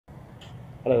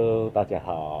Hello，大家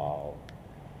好，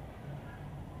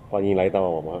欢迎来到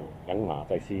我们养马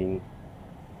在新。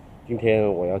今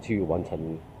天我要去完成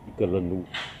一个任务，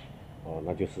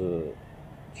那就是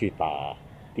去打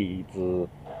第一支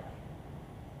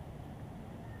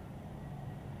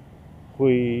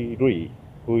辉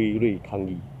瑞抗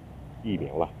疫疫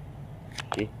苗了。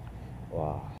OK，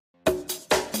 哇！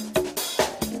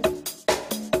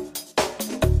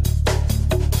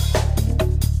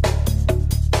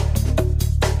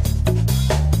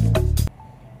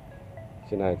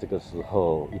现在这个时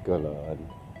候一个人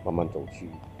慢慢走去，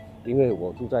因为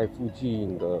我住在附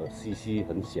近的CC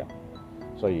很小，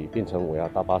所以变成我要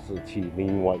搭巴士去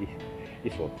另外一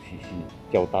所CC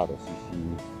较大的CC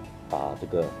打这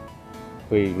个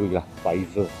辉瑞啦白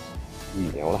色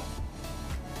疫苗啦。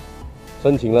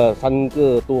申请了3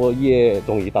个多月，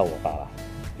终于到我打了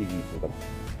第一支的。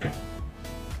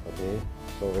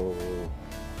OK，so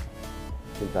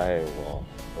现在我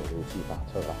走路去打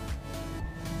车了。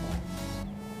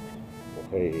我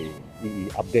会一一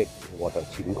update 我的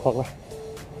情况啦，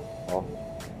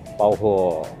包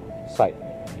括side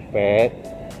effect，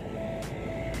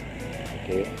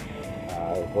 OK，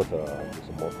 或者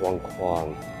什么状况，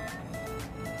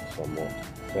什么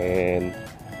分，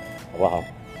好不好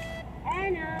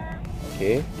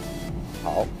 ？OK，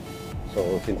 好，所以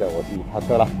现在我去踏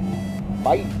车了，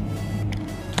拜。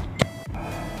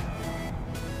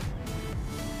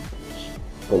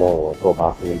现在我坐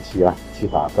巴士去了，去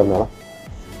打针了。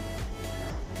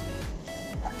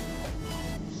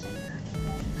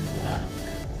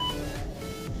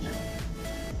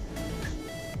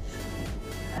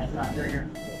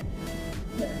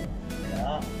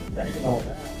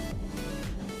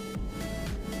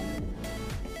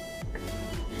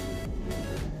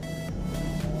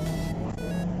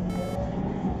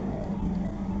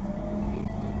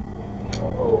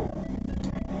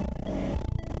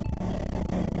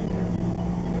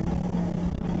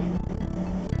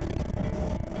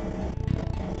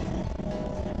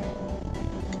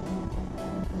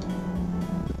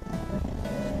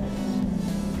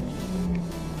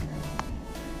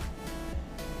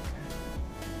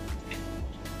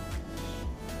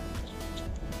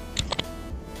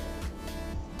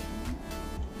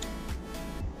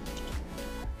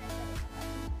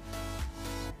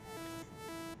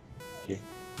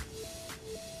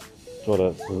坐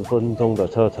了10分钟的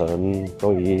车程，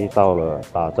终于到了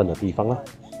打针的地方了。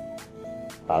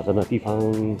打针的地方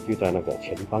就在那个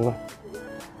前方了。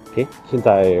OK， 现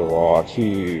在我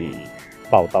去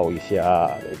报到一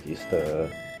下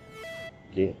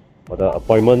register。OK， 我的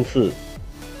appointment 是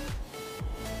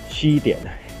7点。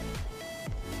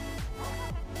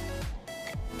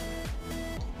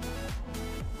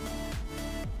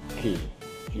OK，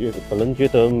 本人觉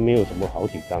得没有什么好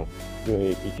紧张。因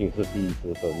为毕竟是第一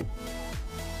支针，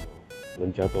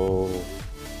人家都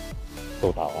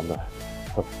打完了。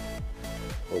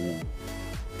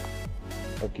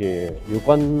OK， 有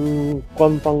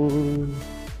官方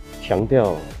强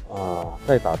调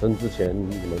在打针之前，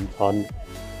你们穿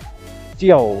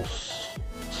较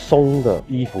松的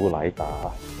衣服来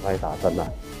打针啦，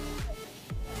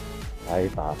来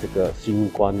打这个新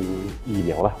冠疫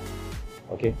苗啦。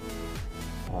OK，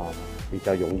 比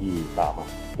较容易打嘛，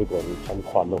如果你穿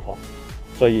宽的话。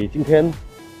所以今天，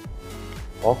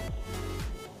我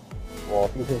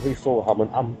今天会受他们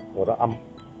我的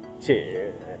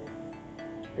谢，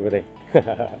对不对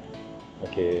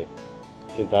？OK，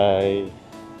 现在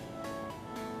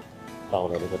到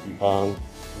了那个地方，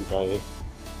现在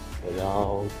我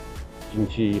要进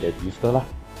去register啦。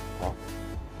好，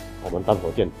我们待会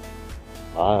见，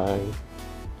拜。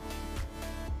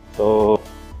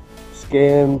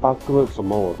scan barcode 什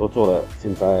么我都做了，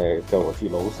现在叫我去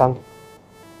楼上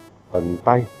等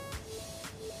待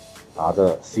打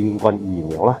着新冠疫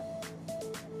苗了。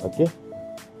OK，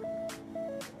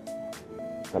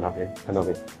 看那边，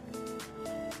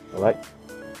好来。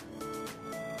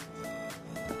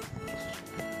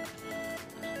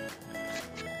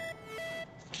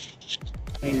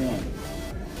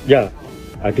呀，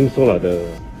听说了的，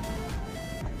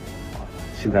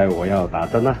现在我要打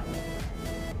针了。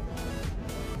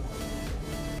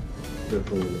这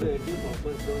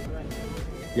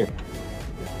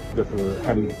是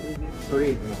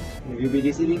Sorry, you be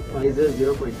receiving Pfizer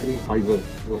 0.3. Pfizer,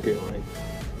 okay, alright.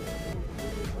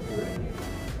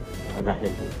 Ada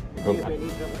yang Do you have any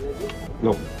drug allergy?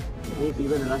 No, Any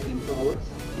fever in the last 24 hours?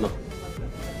 no.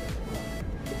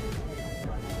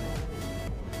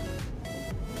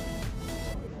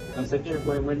 Second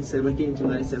appointment 17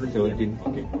 July 7 p.m. 17,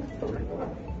 okay.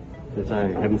 现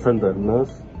在 Hanson 的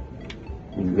nurse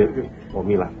里面我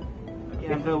没来。 Okay,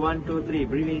 after 1, 2, 3,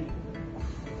 breathe in.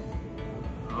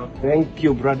 Thank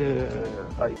you, brother.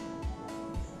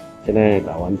 现在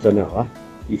打完针了啊，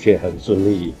一切很顺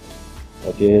利。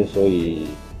OK， 所以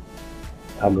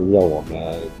他们要我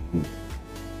们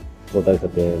坐在这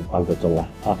边半个钟啊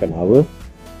，half an hour。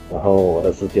然后我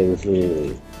的时间是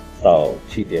到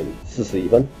7点41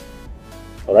分。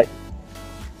Alright，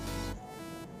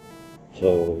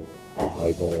 就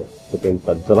还在这边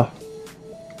等着啦，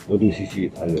陆陆续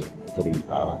续还有这里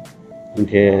打了。今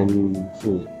天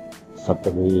是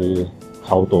suddenly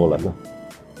好多人啊。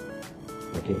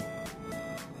OK，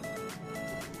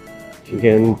 今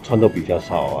天穿的比较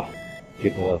少啊，觉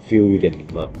得 feel 有点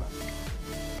冷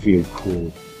 ，feel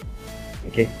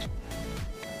cool。OK，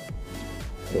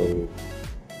 so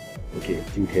OK，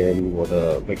 今天我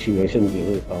的 vaccination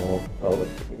就是到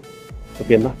这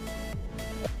边了。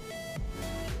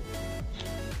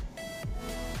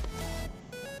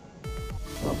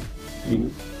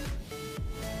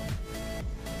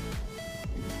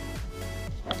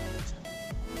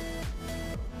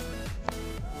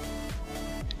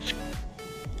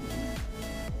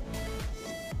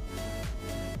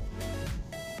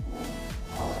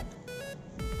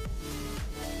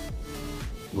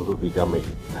速度比较美，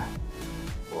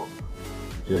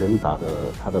有人打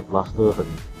的他的 blaster 很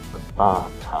大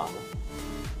长。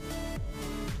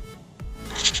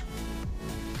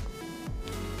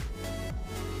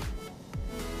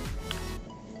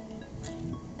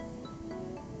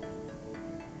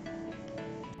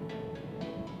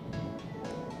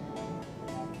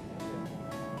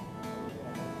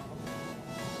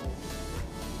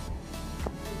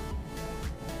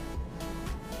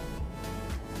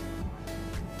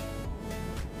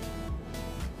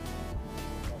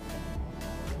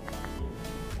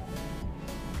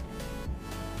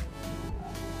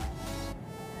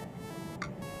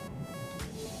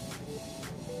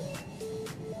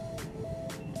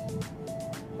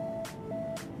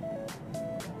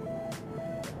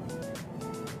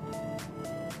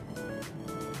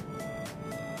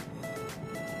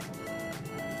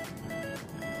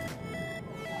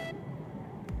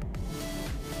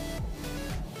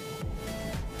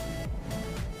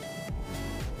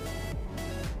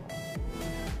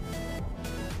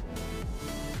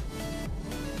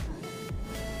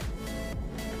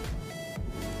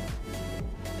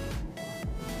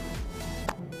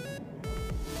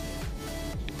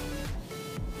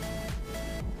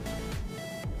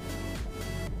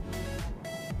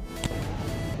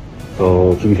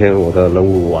今天我的任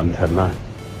务完成了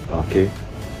 ，OK，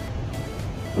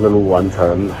 任务完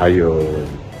成，还有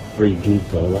free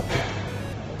gift 了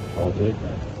 ，OK，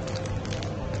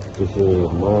 就是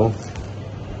什么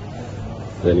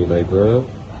sanitizer，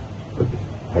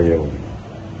 还有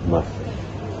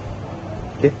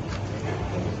mask，OK，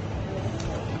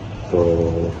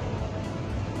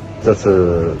 这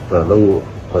次的任务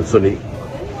很顺利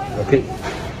 ，OK，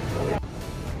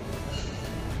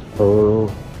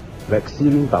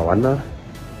 vaccine 打完了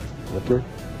 ，OK，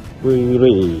 因为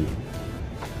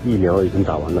疫苗已经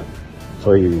打完了，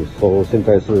所以说现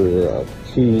在是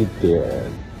7点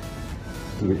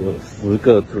10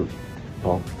个字，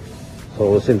哦，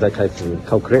说现在开始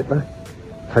calculate 了，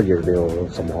看有没有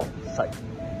什么 side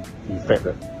effect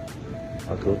的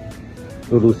 ，OK，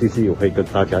 陆陆续续我会跟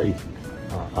大家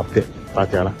update 大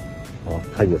家啦，哦，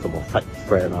看有什么 side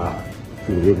effect 啊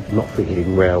 ，feeling not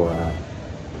feeling well 啊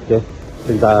 ，OK。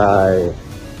现在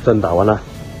针打完了，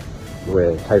我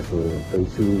也开始回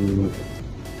去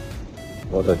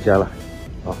我的家了，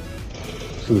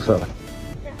宿舍了，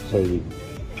所以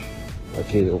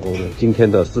OK， 我们今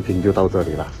天的视频就到这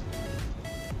里了。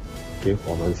OK，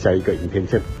 我们下一个影片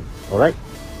见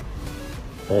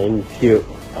 ，Alright，Thank you，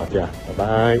 大家，拜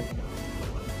拜。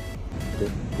OK，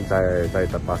 现在在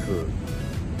等巴士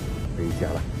回家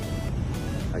了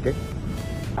 ，OK。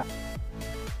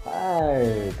嗨，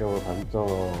各位观众，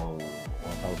我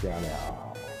到家了，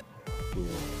就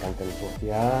刚刚坐下，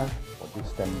我就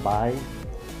stand by，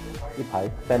 一排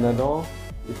Panadol，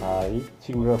 一排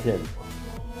清热片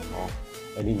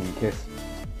，any in case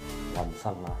晚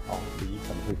上啊，第一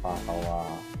层会发烧啊，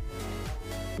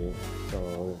就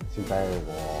现在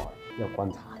我要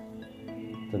观察，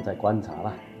正在观察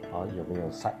啦，有没有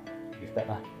side effect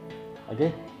啦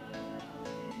 ，OK，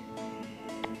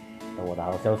 等我的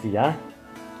好消息啊。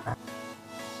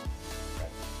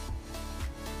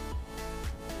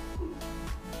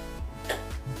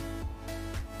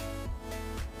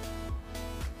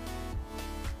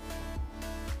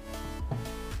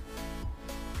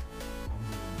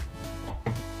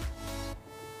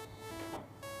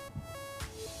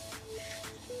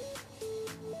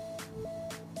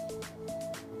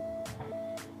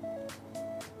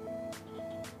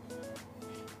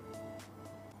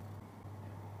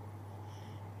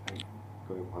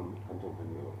各位观众朋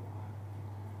友，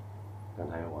刚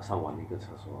才我上完一个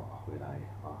厕所回来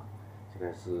啊，现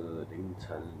在是凌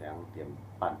晨2点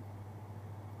半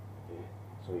，OK，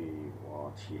 所以我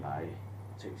起来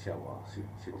check一下我现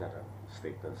在的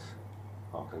status，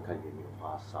 看看有没有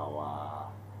发烧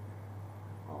啊，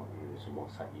有什么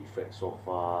side effect so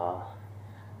far。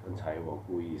刚才我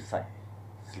故意晒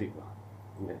sleep 了，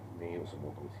应该没有什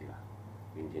么东西了，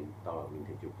到了明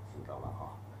天就不知道了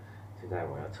哈。现在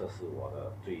我要测试我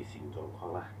的最新状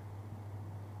况啦。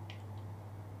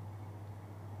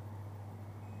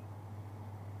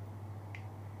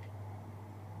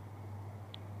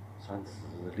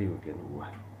36.5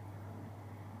啊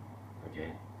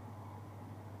 ，OK，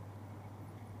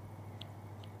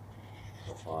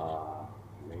 说话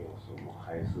没有什么，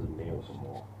还是没有什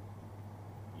么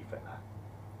effect 啊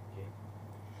 ，OK，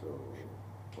 so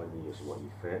万一有什么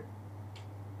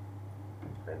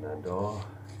effect，Panadol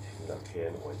清的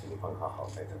片我已经放好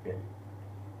在这边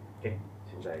 ，OK，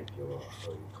 现在给我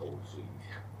喝一口水，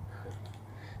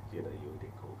觉得有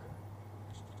点口渴。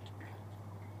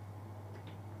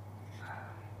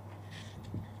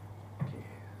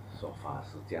说法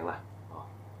是这样啦，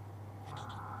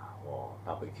我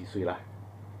到回去睡啦，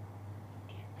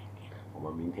我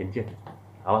们明天见，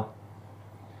好吗？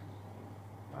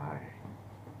拜。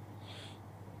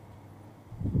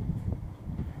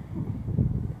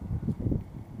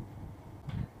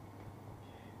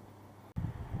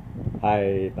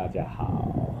嗨，大家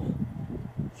好，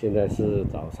现在是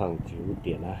早上9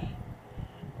点啦，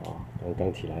刚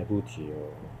刚起来不久，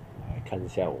来看一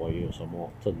下我有什么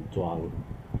症状。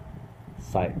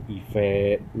side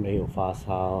effect 没有发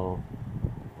烧，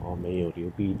没有流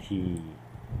鼻涕，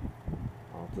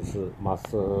只是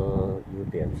muscle 有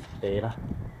点呆啦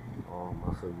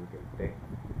，muscle 有点呆。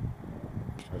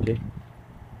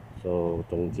OK，so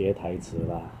总结台词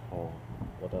啦，我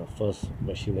的 first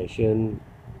vaccination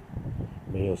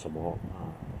没有什么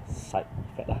side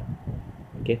effect 啦。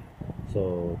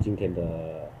OK，so 今天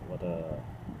的我的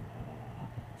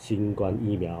新冠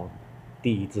疫苗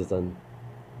第一支针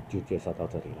就介绍到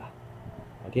这里了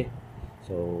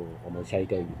 ，OK，so 我们下一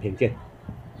个影片见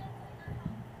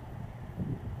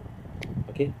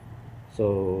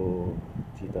 ，OK，so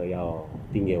记得要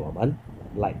订阅我们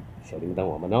 ，like 小铃铛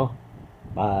我们哦，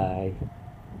拜。